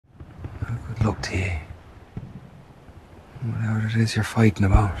Look, T. Whatever it is you're fighting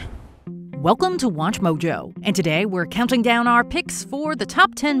about. Welcome to WatchMojo, and today we're counting down our picks for the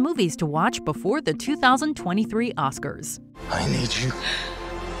top 10 movies to watch before the 2023 Oscars. I need you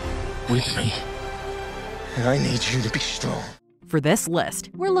with me, and I need you to be strong. For this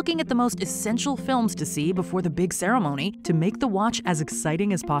list, we're looking at the most essential films to see before the big ceremony to make the watch as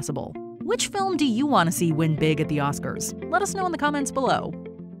exciting as possible. Which film do you want to see win big at the Oscars? Let us know in the comments below.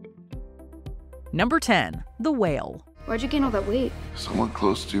 Number 10, The Whale. Why'd you gain all that weight? Someone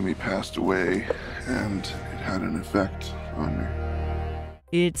close to me passed away, and it had an effect on me.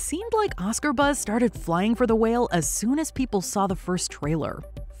 It seemed like Oscar buzz started flying for The Whale as soon as people saw the first trailer.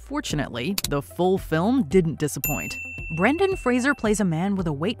 Fortunately, the full film didn't disappoint. Brendan Fraser plays a man with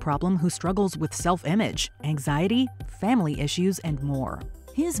a weight problem who struggles with self-image, anxiety, family issues, and more.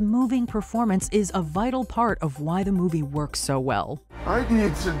 His moving performance is a vital part of why the movie works so well. I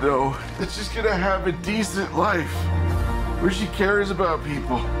need to know that she's gonna have a decent life, where she cares about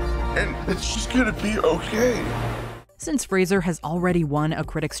people, and that she's gonna be okay. Since Fraser has already won a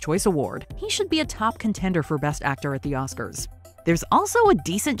Critics' Choice Award, he should be a top contender for Best Actor at the Oscars. There's also a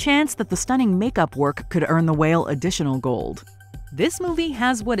decent chance that the stunning makeup work could earn The Whale additional gold. This movie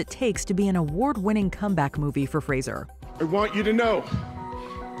has what it takes to be an award-winning comeback movie for Fraser. I want you to know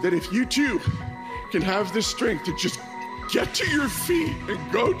that if you too can have the strength to just get to your feet and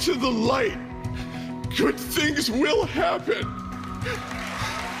go to the light, good things will happen.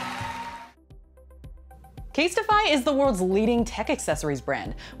 Casetify is the world's leading tech accessories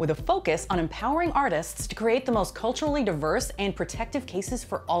brand, with a focus on empowering artists to create the most culturally diverse and protective cases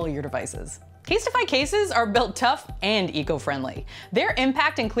for all your devices. Casetify cases are built tough and eco-friendly. Their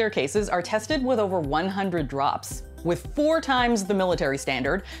impact and clear cases are tested with over 100 drops. With 4 times the military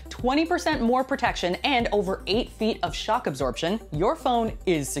standard, 20% more protection, and over 8 feet of shock absorption, your phone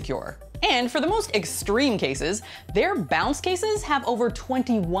is secure. And for the most extreme cases, their bounce cases have over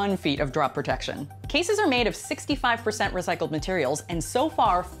 21 feet of drop protection. Cases are made of 65% recycled materials, and so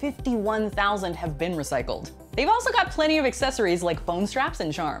far, 51,000 have been recycled. They've also got plenty of accessories like phone straps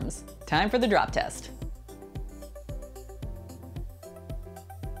and charms. Time for the drop test.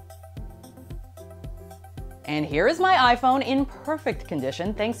 And here is my iPhone in perfect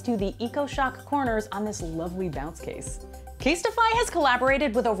condition thanks to the EcoShock corners on this lovely bounce case. Casetify has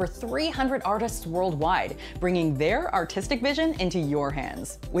collaborated with over 300 artists worldwide, bringing their artistic vision into your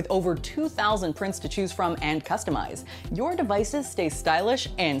hands. With over 2,000 prints to choose from and customize, your devices stay stylish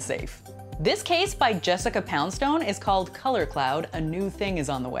and safe. This case by Jessica Poundstone is called Color Cloud, A New Thing is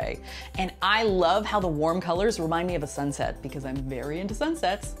on the Way. And I love how the warm colors remind me of a sunset because I'm very into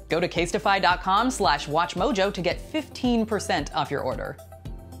sunsets. Go to casetify.com/watchmojo to get 15% off your order.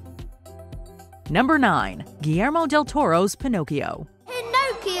 Number 9, Guillermo del Toro's Pinocchio.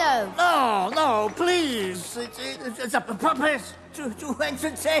 Pinocchio! No, please. It's a puppet to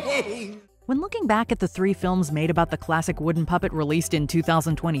entertain. When looking back at the 3 films made about the classic wooden puppet released in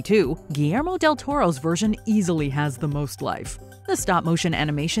 2022, Guillermo del Toro's version easily has the most life. The stop-motion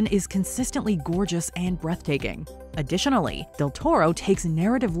animation is consistently gorgeous and breathtaking. Additionally, del Toro takes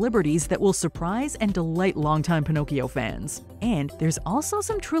narrative liberties that will surprise and delight longtime Pinocchio fans. And there's also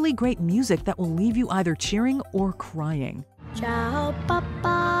some truly great music that will leave you either cheering or crying. Ciao,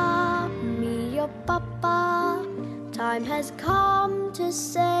 Papa, mio Papa. Time has come to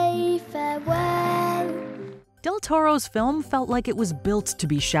say farewell. Del Toro's film felt like it was built to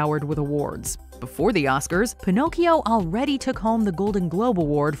be showered with awards. Before the Oscars, Pinocchio already took home the Golden Globe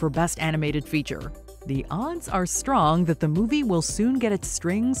Award for Best Animated Feature. The odds are strong that the movie will soon get its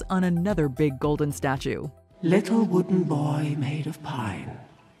strings on another big golden statue. Little wooden boy made of pine,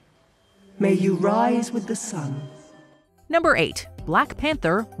 may you rise with the sun. Number 8, Black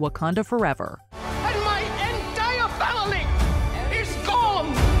Panther, Wakanda Forever. And my entire family is gone.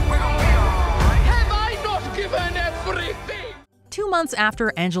 Have I not given everything? 2 months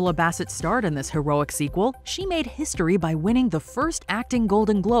after Angela Bassett starred in this heroic sequel, she made history by winning the first acting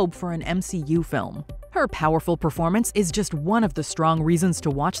Golden Globe for an MCU film. Her powerful performance is just one of the strong reasons to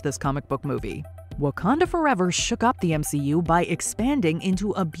watch this comic book movie. Wakanda Forever shook up the MCU by expanding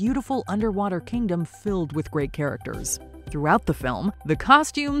into a beautiful underwater kingdom filled with great characters. Throughout the film, the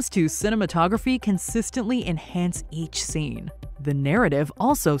costumes to cinematography consistently enhance each scene. The narrative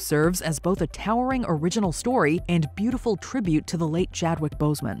also serves as both a towering original story and beautiful tribute to the late Chadwick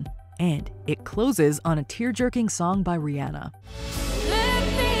Boseman. And it closes on a tear-jerking song by Rihanna.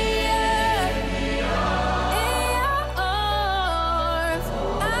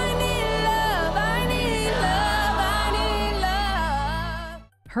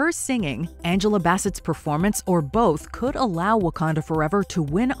 Her singing, Angela Bassett's performance, or both could allow Wakanda Forever to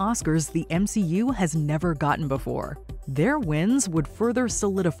win Oscars the MCU has never gotten before. Their wins would further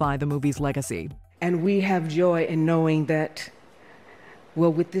solidify the movie's legacy. And we have joy in knowing that,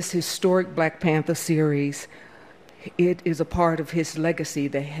 well, with this historic Black Panther series, it is a part of his legacy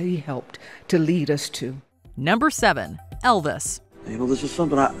that he helped to lead us to. Number 7. Elvis. You know, this is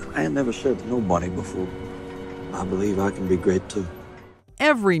something I ain't never said to nobody before. I believe I can be great too.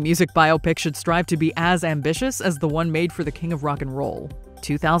 Every music biopic should strive to be as ambitious as the one made for the King of Rock and Roll.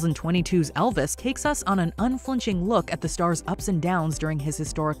 2022's Elvis takes us on an unflinching look at the star's ups and downs during his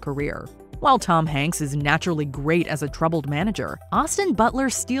historic career. While Tom Hanks is naturally great as a troubled manager, Austin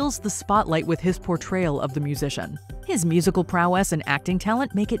Butler steals the spotlight with his portrayal of the musician. His musical prowess and acting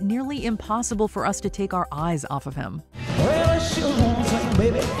talent make it nearly impossible for us to take our eyes off of him. Well, I sure want something,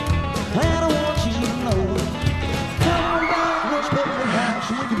 baby, and I want you to know. Come back, let's put the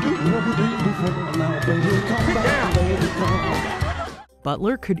house, we can do what we did before. Now, baby, come back, baby, come.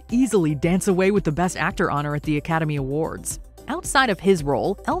 Butler could easily dance away with the Best Actor honor at the Academy Awards. Outside of his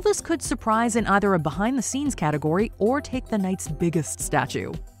role, Elvis could surprise in either a behind-the-scenes category or take the night's biggest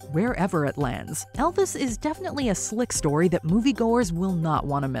statue. Wherever it lands, Elvis is definitely a slick story that moviegoers will not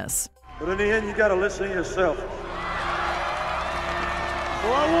want to miss. But in the end, you gotta listen to yourself. So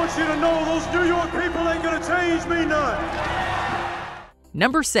I want you to know those New York people ain't gonna change me none.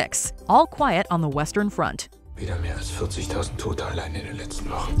 Number 6. All Quiet on the Western Front. Wieder mehr als 40.000 Tote allein in den letzten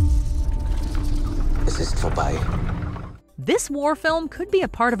Wochen. Es ist vorbei. This war film could be a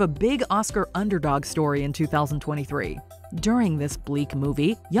part of a big Oscar underdog story in 2023. During this bleak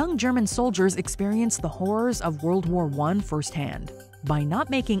movie, young German soldiers experience the horrors of World War I firsthand. By not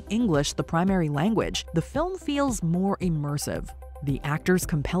making English the primary language, the film feels more immersive. The actors'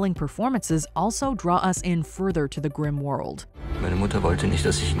 compelling performances also draw us in further to the grim world. Meine Mutter wollte nicht,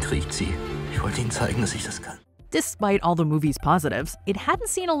 dass ich in den Krieg ziehe. Ich wollte ihnen zeigen, dass ich das kann. Despite all the movie's positives, it hadn't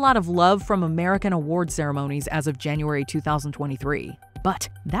seen a lot of love from American award ceremonies as of January 2023. But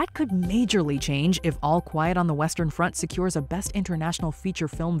that could majorly change if All Quiet on the Western Front secures a Best International Feature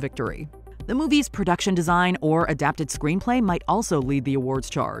Film victory. The movie's production design or adapted screenplay might also lead the awards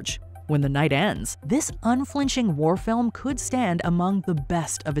charge. When the night ends, this unflinching war film could stand among the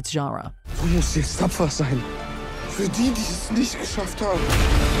best of its genre. Du musst jetzt tapfer sein. Für die es nicht geschafft haben.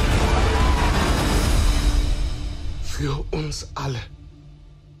 Für uns alle.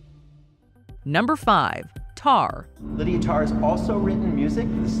 Number 5. Tar. Lydia Tarr has also written music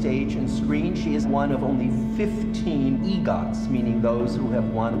for the stage and screen. She is one of only 15 EGOTs, meaning those who have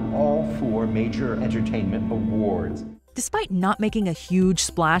won all 4 major entertainment awards. Despite not making a huge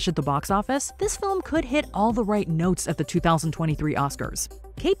splash at the box office, this film could hit all the right notes at the 2023 Oscars.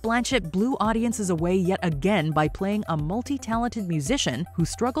 Cate Blanchett blew audiences away yet again by playing a multi-talented musician who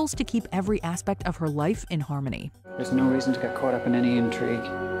struggles to keep every aspect of her life in harmony. There's no reason to get caught up in any intrigue.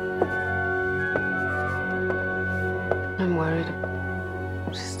 I'm worried.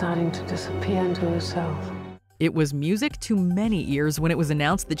 She's starting to disappear into herself. It was music to many ears when it was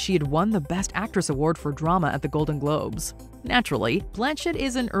announced that she had won the Best Actress award for drama at the Golden Globes. Naturally, Blanchett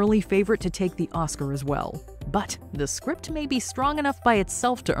is an early favorite to take the Oscar as well. But the script may be strong enough by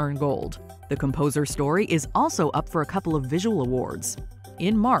itself to earn gold. The composer's story is also up for a couple of visual awards.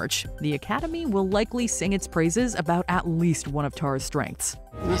 In March, the Academy will likely sing its praises about at least one of Tar's strengths.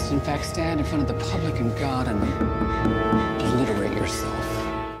 You must in fact stand in front of the public and God and obliterate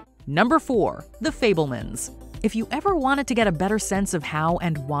yourself. Number 4. The Fabelmans. If you ever wanted to get a better sense of how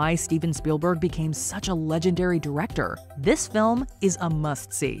and why Steven Spielberg became such a legendary director, this film is a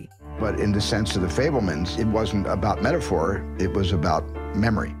must-see. But in the sense of the Fabelmans, it wasn't about metaphor, it was about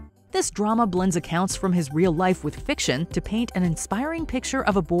memory. This drama blends accounts from his real life with fiction to paint an inspiring picture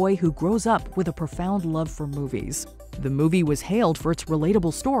of a boy who grows up with a profound love for movies. The movie was hailed for its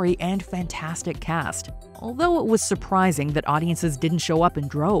relatable story and fantastic cast. Although it was surprising that audiences didn't show up in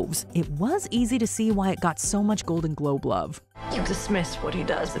droves, it was easy to see why it got so much Golden Globe love. You dismiss what he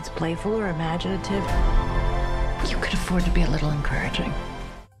does that's playful or imaginative. You could afford to be a little encouraging.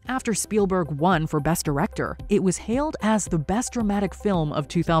 After Spielberg won for Best Director, it was hailed as the best dramatic film of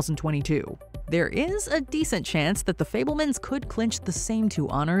 2022. There is a decent chance that The Fabelmans could clinch the same 2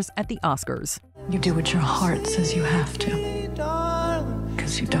 honors at the Oscars. You do what your heart says you have to,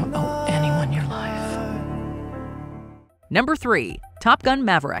 because you don't owe anyone your life. Number 3. Top Gun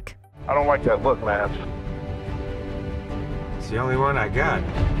Maverick. I don't like that look, man. It's the only one I got.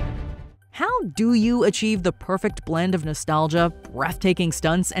 How do you achieve the perfect blend of nostalgia, breathtaking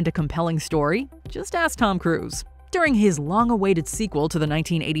stunts, and a compelling story? Just ask Tom Cruise. During his long-awaited sequel to the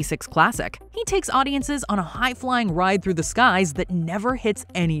 1986 classic, he takes audiences on a high-flying ride through the skies that never hits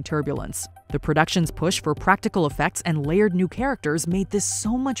any turbulence. The production's push for practical effects and layered new characters made this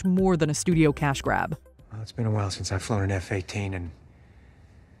so much more than a studio cash grab. Well, it's been a while since I've flown an F-18, and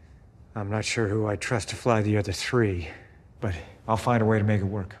I'm not sure who I'd trust to fly the other three, but I'll find a way to make it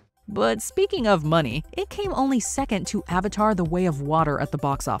work. But speaking of money, it came only second to Avatar: The Way of Water at the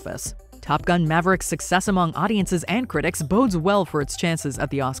box office. Top Gun: Maverick's success among audiences and critics bodes well for its chances at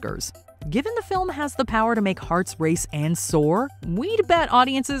the Oscars. Given the film has the power to make hearts race and soar, we'd bet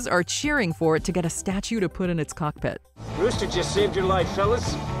audiences are cheering for it to get a statue to put in its cockpit. Rooster just saved your life,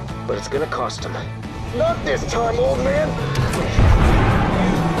 fellas, but it's gonna cost him. Not this time, old man!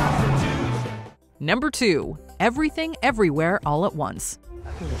 Number 2. Everything Everywhere All at Once.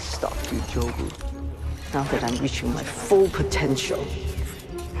 I'm gonna stop you, Jobu. Now that I'm reaching my full potential.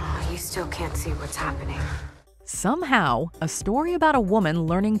 Oh, you still can't see what's happening. Somehow, a story about a woman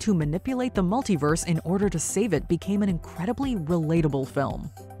learning to manipulate the multiverse in order to save it became an incredibly relatable film.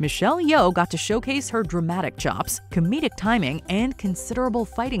 Michelle Yeoh got to showcase her dramatic chops, comedic timing, and considerable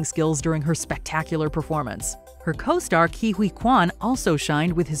fighting skills during her spectacular performance. Her co-star Ki Huy Kwan also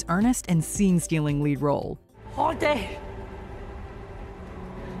shined with his earnest and scene-stealing lead role. All day.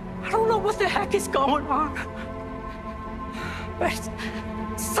 I don't know what the heck is going on. But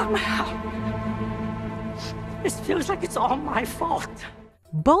somehow, it feels like it's all my fault.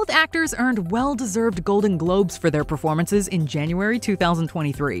 Both actors earned well-deserved Golden Globes for their performances in January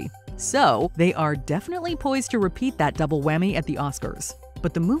 2023. So, they are definitely poised to repeat that double whammy at the Oscars.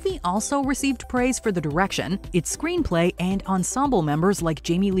 But the movie also received praise for the direction, its screenplay, and ensemble members like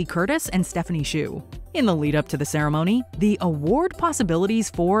Jamie Lee Curtis and Stephanie Hsu. In the lead-up to the ceremony, the award possibilities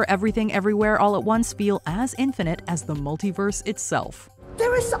for Everything Everywhere All at Once feel as infinite as the multiverse itself.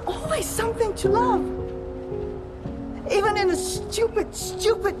 There is always something to love. Even in a stupid,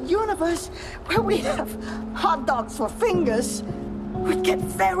 stupid universe where we have hot dogs for fingers, we get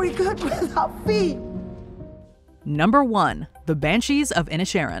very good with our feet. Number 1. The Banshees of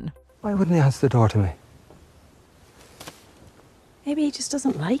Inisherin. Why wouldn't he answer the door to me? Maybe he just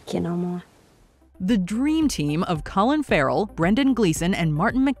doesn't like you no more. The dream team of Colin Farrell, Brendan Gleeson, and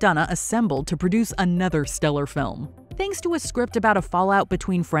Martin McDonagh assembled to produce another stellar film. Thanks to a script about a fallout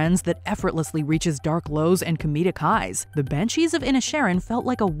between friends that effortlessly reaches dark lows and comedic highs, The Banshees of Inisherin felt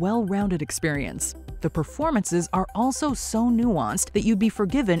like a well-rounded experience. The performances are also so nuanced that you'd be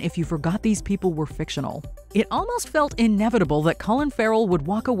forgiven if you forgot these people were fictional. It almost felt inevitable that Colin Farrell would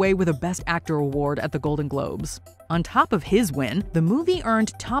walk away with a Best Actor award at the Golden Globes. On top of his win, the movie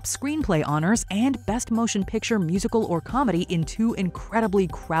earned top screenplay honors and Best Motion Picture Musical or Comedy in 2 incredibly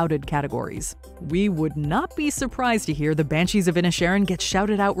crowded categories. We would not be surprised to hear The Banshees of Inisherin get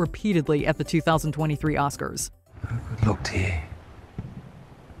shouted out repeatedly at the 2023 Oscars. Good luck to you.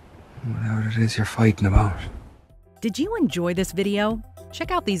 Whatever it is you're fighting about. Did you enjoy this video?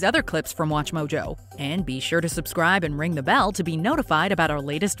 Check out these other clips from WatchMojo, and be sure to subscribe and ring the bell to be notified about our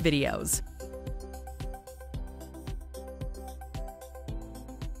latest videos.